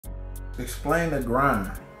Explain the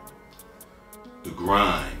grind. The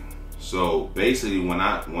grind. So basically, when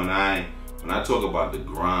I talk about the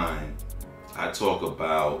grind, I talk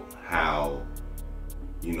about how,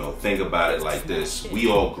 think about it like this. We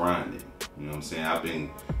all grinding. You know what I'm saying? I've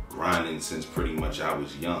been grinding since pretty much I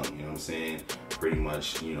was young. You know what I'm saying? Pretty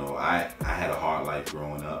much, I had a hard life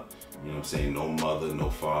growing up. You know what I'm saying? No mother, no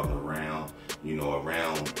father around.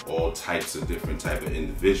 Around all types of different type of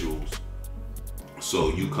individuals. So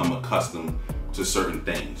you come accustomed to certain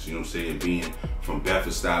things. You know what I'm saying? Being from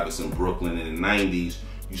Bedford-Stuyvesant, Brooklyn in the 90s,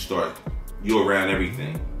 you're around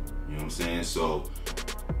everything. You know what I'm saying? So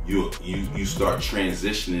you start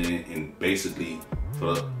transitioning and basically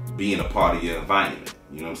for being a part of your environment.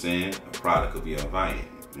 You know what I'm saying? A product of your environment.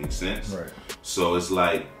 Makes sense? Right. So it's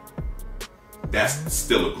like, that's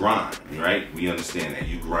still a grind, right? We understand that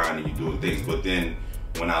you grind and you doing things, but then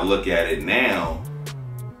when I look at it now,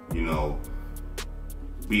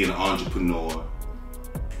 being an entrepreneur,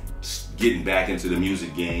 getting back into the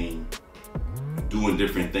music game, doing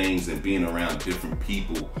different things and being around different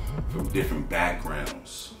people from different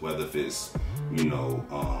backgrounds, whether if it's,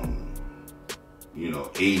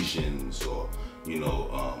 Asians or,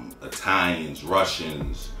 Italians,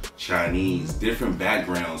 Russians, Chinese, different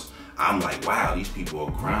backgrounds. I'm like, wow, these people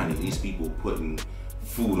are grinding. These people putting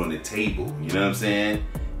food on the table. You know what I'm saying?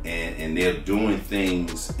 And they're doing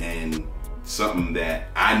things and something that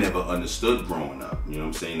I never understood growing up. You know what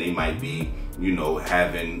I'm saying? They might be,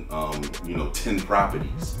 having, 10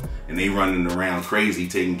 properties and they running around crazy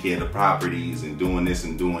taking care of the properties and doing this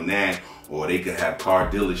and doing that. Or they could have car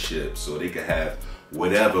dealerships or they could have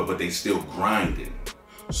whatever, but they still grinding.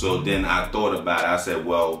 So then I thought about it. I said,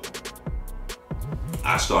 well,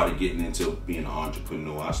 I started getting into being an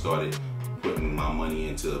entrepreneur. I started putting my money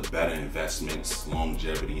into better investments,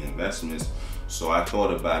 longevity investments. So I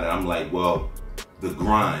thought about it. I'm like, well, the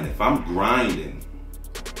grind. If I'm grinding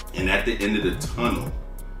and at the end of the tunnel,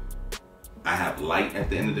 I have light at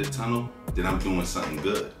the end of the tunnel, then I'm doing something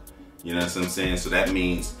good. You know what I'm saying? So that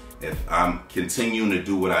means if I'm continuing to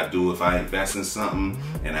do what I do, if I invest in something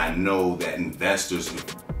and I know that investors,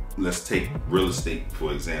 let's take real estate,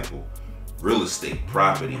 for example. Real estate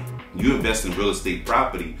property. You invest in real estate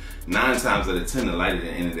property, 9 times out of 10, the light at the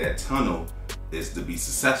end of that tunnel is to be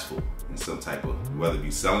successful in some type of, whether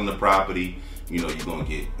you're selling the property, you're going to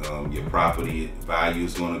get your property value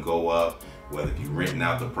is going to go up, whether you're renting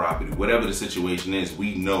out the property, whatever the situation is,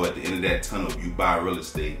 we know at the end of that tunnel, if you buy real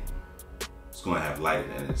estate, it's going to have light at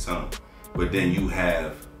the end of the tunnel. But then you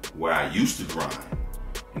have where I used to grind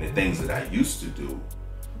and the things that I used to do,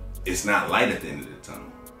 it's not light at the end of the tunnel.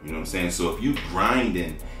 You know what I'm saying? So if you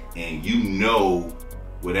grinding and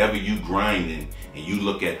whatever you grinding and you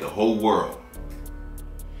look at the whole world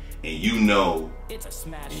and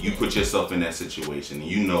and you put yourself in that situation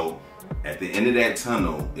and at the end of that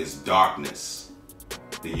tunnel is darkness,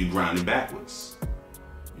 then you grinding backwards.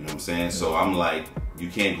 You know what I'm saying? So I'm like, you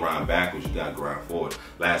can't grind backwards, you gotta grind forward.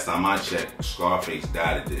 Last time I checked, Scarface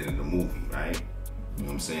died at the end of the movie, right? You know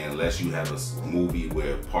what I'm saying? Unless you have a movie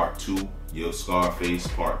where part 2, your Scarface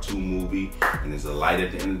part 2 movie, and there's a light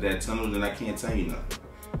at the end of that tunnel, then I can't tell you nothing.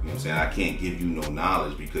 You know what I'm saying? I can't give you no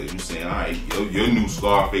knowledge because you're saying, all right, your new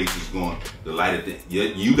Scarface is going, you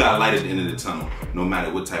got light at the end of the tunnel, no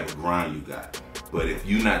matter what type of grind you got. But if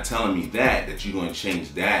you're not telling me that you're going to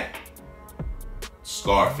change that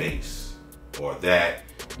Scarface or that,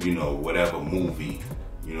 whatever movie,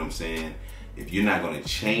 you know what I'm saying? If you're not going to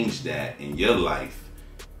change that in your life,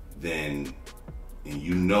 then,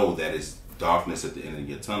 and that it's darkness at the end of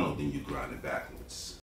your tunnel, then you're grinding backwards.